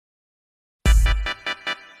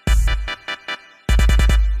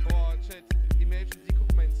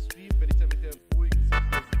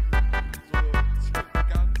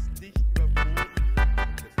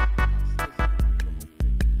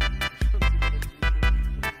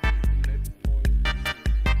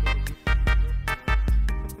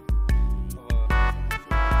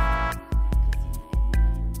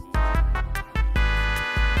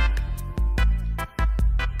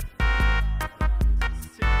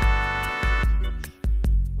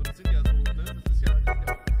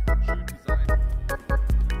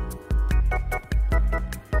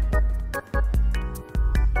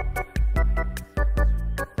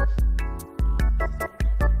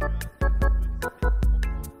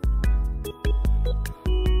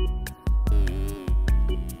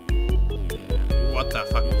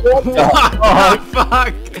Oh,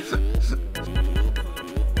 fuck!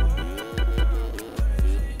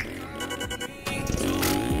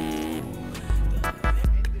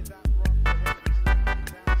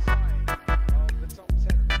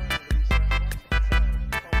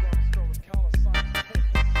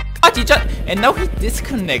 What? He just... And now he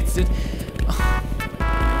disconnects it.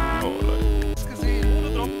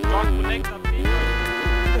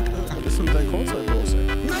 Was ist denn mit deinem Codezeit los, ey?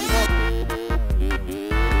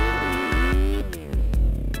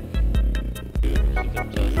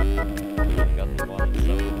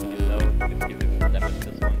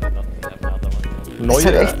 Neue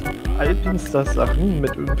halt Alpinster-Sachen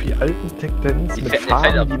mit irgendwie alten Tech-Dents, mit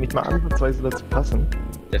Farben, die nicht mal ansatzweise dazu passen.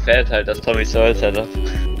 Der fährt halt das Tommy Soul Setup.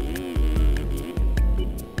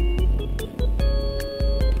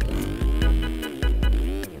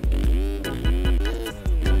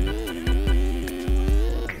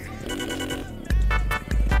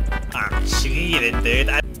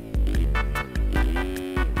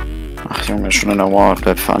 Ach Junge, schon in der Wall,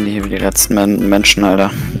 bleib fahren die hier wie die letzten Menschen,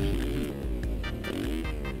 Alter.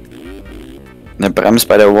 Der bremst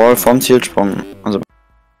bei der Wall vom Zielsprung. Also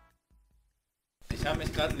Ich habe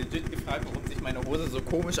mich gerade legit gefragt, warum sich meine Hose so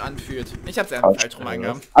komisch anfühlt. Ich habe sie einfach falsch rum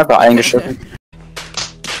eingehabt. einfach eingeschüttet.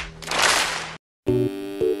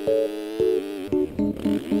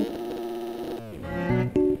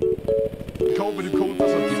 Ich kaufe den Code,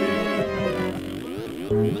 das hat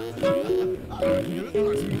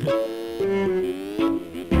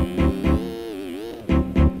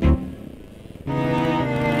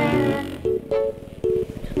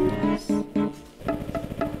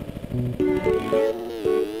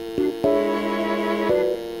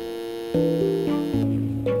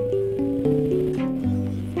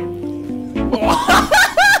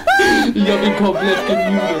Ich hab ihn komplett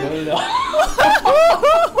gemutet, Alter.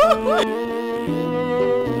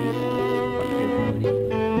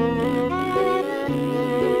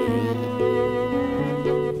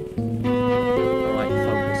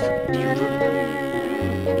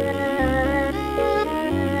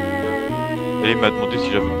 Et il m'a demandé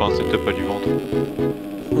si j'avais pas un setup à lui vendre.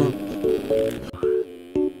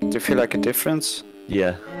 Do you feel like a difference?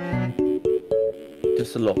 Yeah.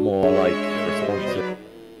 Just a lot more like responsive.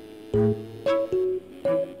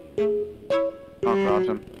 Oh god,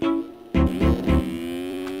 him.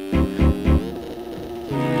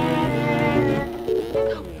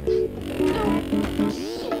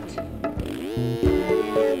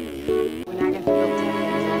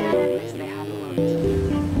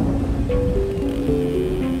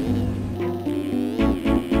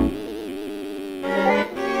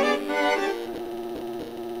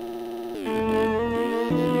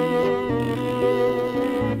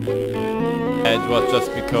 It was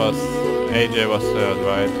just because AJ was third,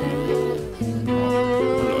 right?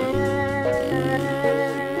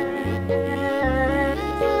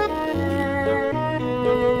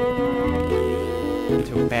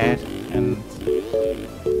 Too bad and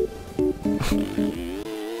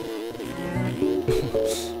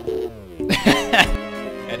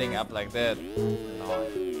heading up like that.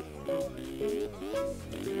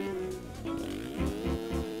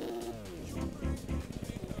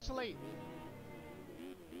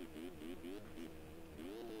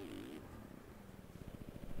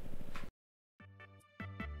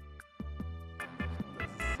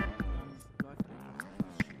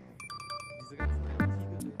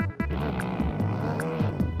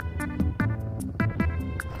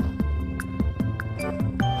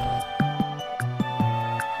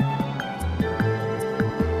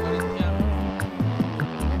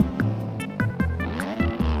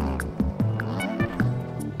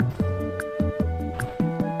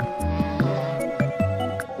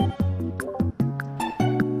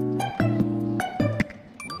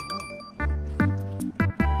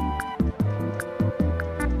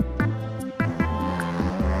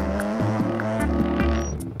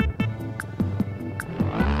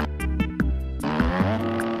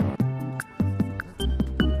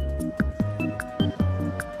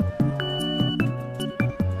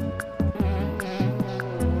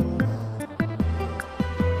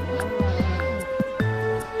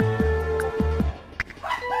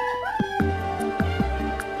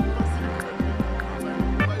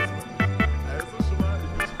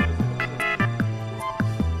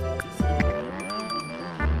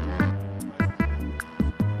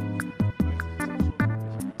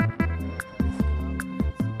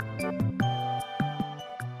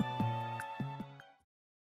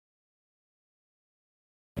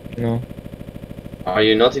 No. Are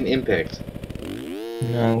you not in Impact?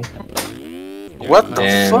 No. What the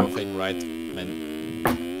Damn. fuck? Right, man.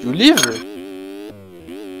 You leave her?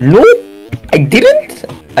 No, I didn't.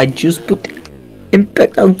 I just put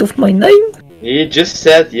impact out of my name. He just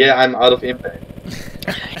said, yeah, I'm out of impact.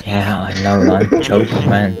 Yeah, I know. I'm joking,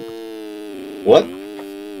 man. What?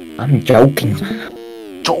 I'm joking.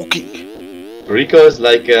 Rico is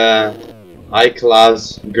like a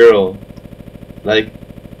high-class girl. Like,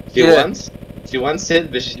 she wants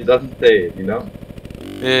it, but she doesn't say it, you know?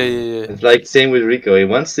 Yeah. It's like same with Rico. He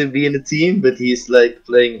wants to be in a team, but he's like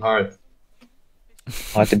playing hard.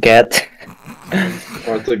 Hard to get.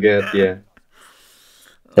 Hard to get, yeah.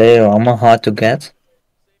 Hey, I'm a hard to get.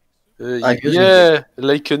 Yeah,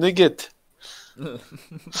 like a nugget.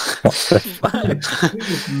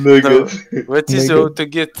 Nugget. What is how to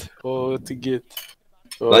get? Or to get?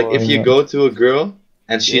 Like if you go to a girl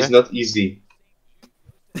and she's not easy.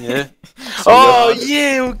 Yeah. So Oh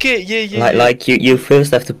yeah, okay, yeah. Like you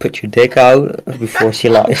first have to put your dick out before she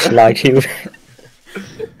likes you.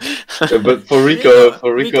 But for Rico,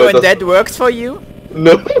 Rico, and that works for you?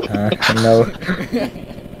 No. No.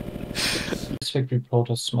 Deswegen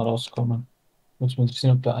Reporters mal rauskommen. Muss man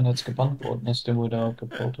sehen, ob der eine jetzt gebannt worden ist, der wo da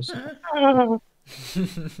gebaut ist.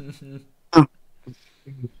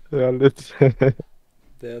 Ja, let's.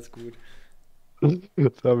 Der ist gut.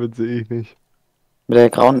 Damit sehe ich nicht.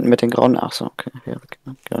 Mit den grauen. Ach so, okay. Ja,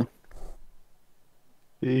 okay. Geil.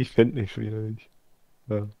 Ich fände nicht schwierig.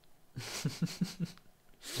 Ja.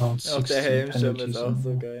 Auch der Helmschirm ist auch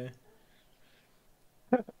so geil.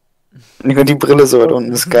 Nur die Brille so weit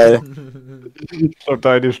unten ist geil. Ich habe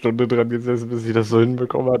da eine Stunde dran gesessen, bis ich das so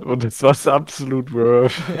hinbekommen hat und es war absolut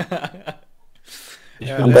worth.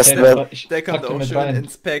 Ja, Am besten der kommt auch schön rein.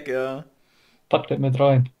 ins Pack, ja. Pack den mit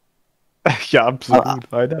rein. Ja, absolut.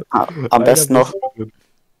 Am besten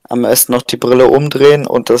noch die Brille umdrehen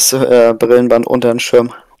und das Brillenband unter den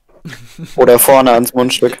Schirm. Oder vorne ans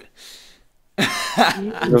Mundstück.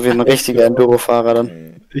 So wie ein richtiger Enduro-Fahrer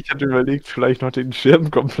dann. Ich hatte überlegt, vielleicht noch den Schirm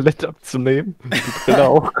komplett abzunehmen. Die Brille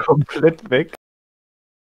auch komplett weg.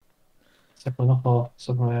 Sag mal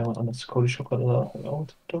jemand anderes. Cody Schock oder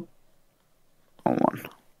Auto. Oh Mann.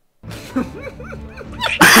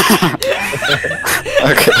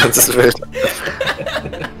 Okay, das ist wild.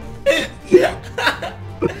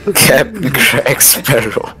 Captain Craig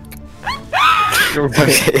Sparrow.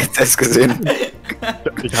 Okay, jetzt hast du gesehen.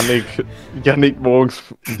 Janik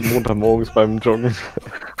Montagmorgens beim Joggen.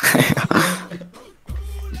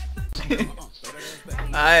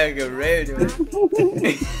 Gerailt, Junge.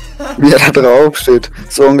 Wie er da drauf steht.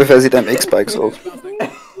 So ungefähr sieht ein X-Bike so aus.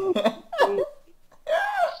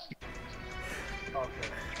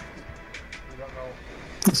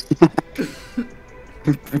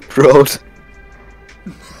 Road.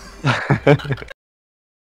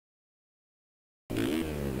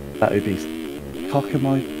 That obese cock in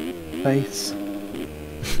my face.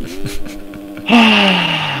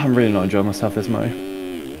 I'm really not enjoying myself this mo.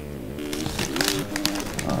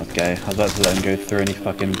 Oh, okay. I was about to let him go through and he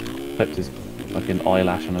fucking clipped his fucking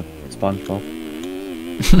eyelash on a SpongeBob.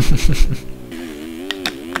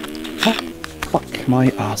 Fuck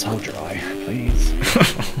my asshole dry, please.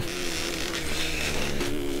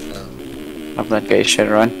 Hab that gay shit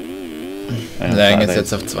rein. Sagen jetzt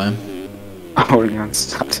jetzt auf 2. Oh, Leon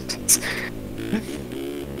started it.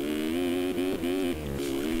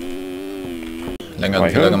 Länger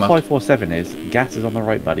Right, Fehler whoever gemacht. 547 is, gas is on the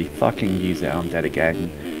right, buddy. Fucking use it, I'm dead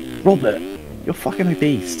again. Robert, you're fucking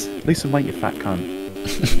obese. Lose some weight, you fat cunt.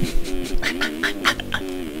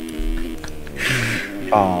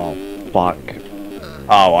 Oh, fuck.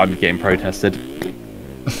 Oh, I'm getting protested.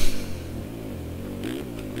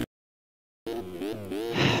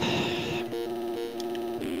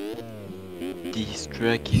 This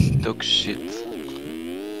track is dog shit.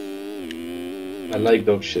 I like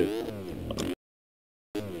dog shit.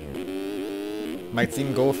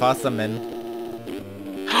 Maxim, go faster, man.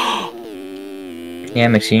 Yeah,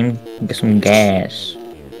 Maxime, get some gas.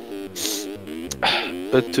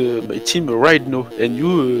 But my team ride now, and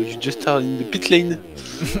you just are in the pit lane.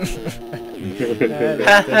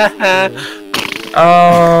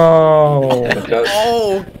 Oh,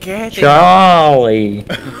 Oh, get it. Charlie.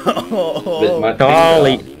 With my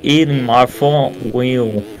Charlie eating my front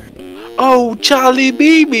wheel. Oh, Charlie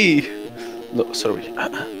baby! No, sorry.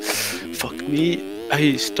 Fuck me.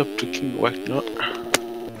 I stopped drinking right now.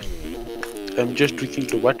 I'm just drinking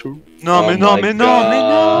the water. Non, Oh mais non, my mais non, mais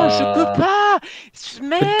non, je God. peux pas.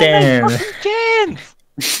 Man, I Damn. fucking can't.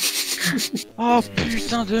 Oh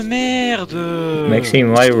putain de merde.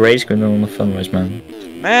 Maxime, why are you race going on the fun race, man?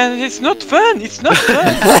 Man, it's not fun. It's not fun.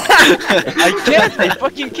 I can't. I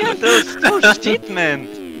fucking can't. Oh shit, man.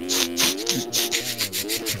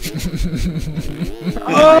 Oh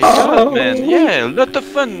my god, man. Yeah, a lot of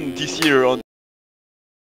fun this year on.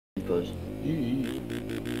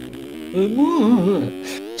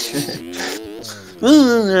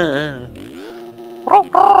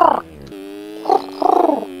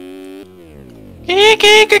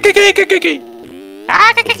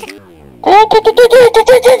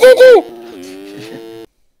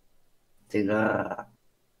 Digga.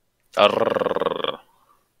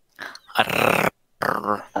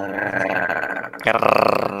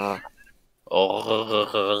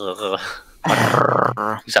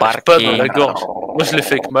 J'arrive pas dans la gorge. Moi je l'ai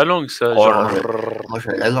fait avec ma langue ça. Genre... Moi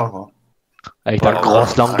j'ai la langue. Avec ta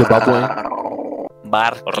grosse langue de babouin.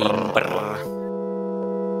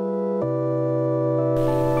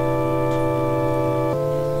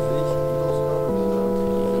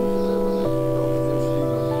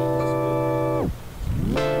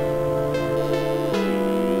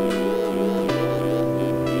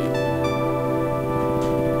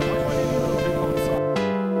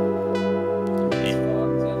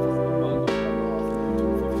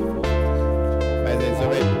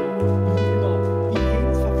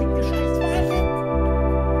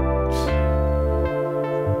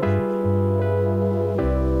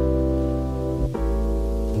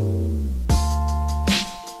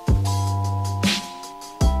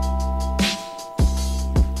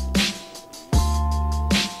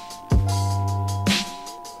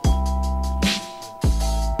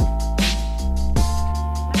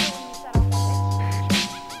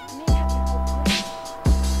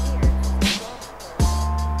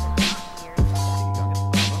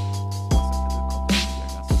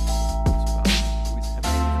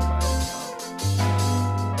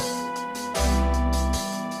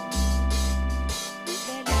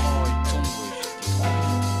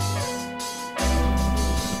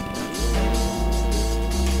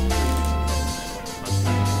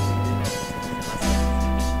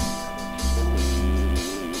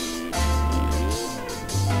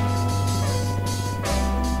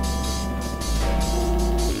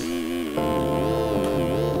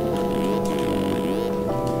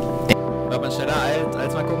 Wird man schneller alt,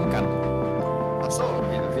 als man gucken kann. Achso,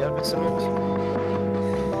 wie alt bist du noch?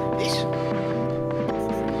 Ich?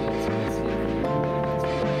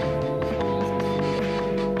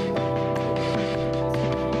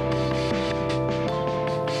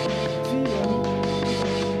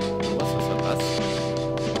 Was war das?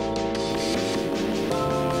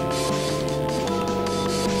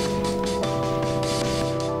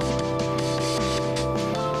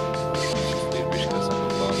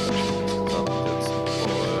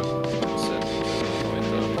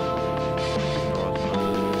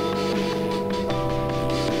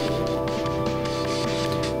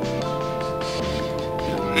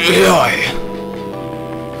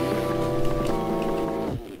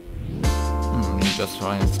 Just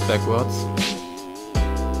runs backwards.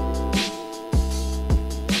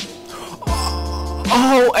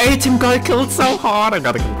 Oh, 18 got killed so hard. I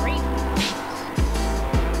gotta kill.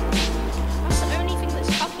 That's the only thing that's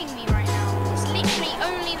fucking me right now. It's literally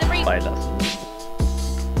only the reason. Beilassen.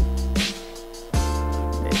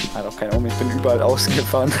 Nee, hat auch keinen Augen, ich bin überall außen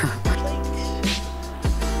gefahren.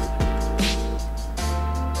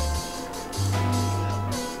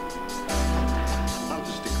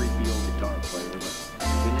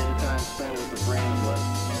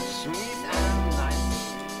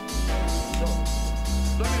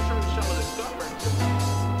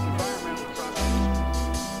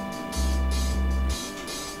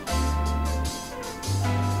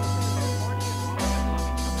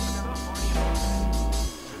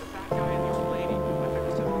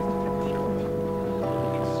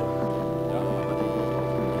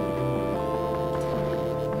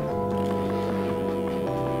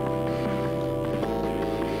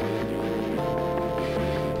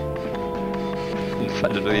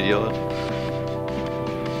 Falle, du Idiot.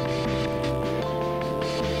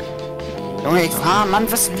 Junge, ich fahr,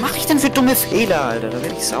 Mann, was mach ich denn für dumme Fehler, Alter? Da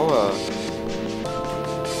werd ich sauer.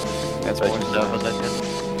 Jetzt brauche ich da, was seid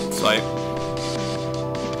ihr? 2. 0-2, ja.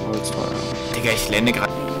 Digga, ich lerne gerade.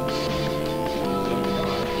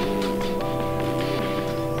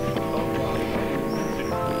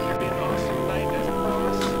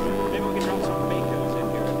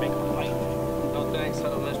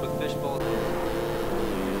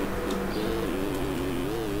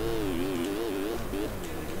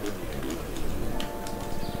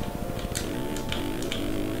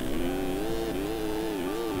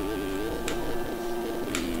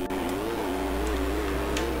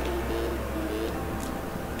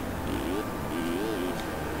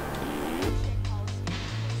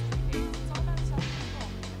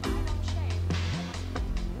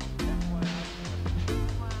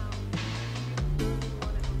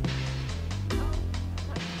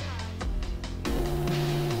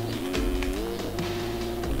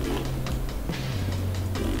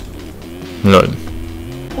 Lol.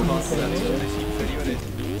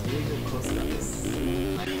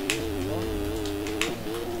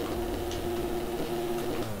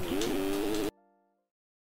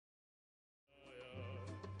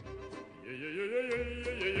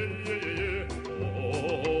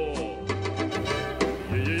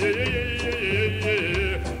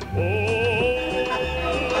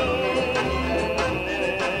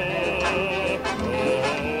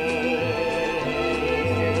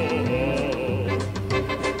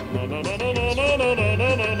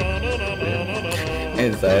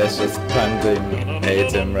 Isaiah's just punting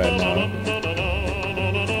Atem right now.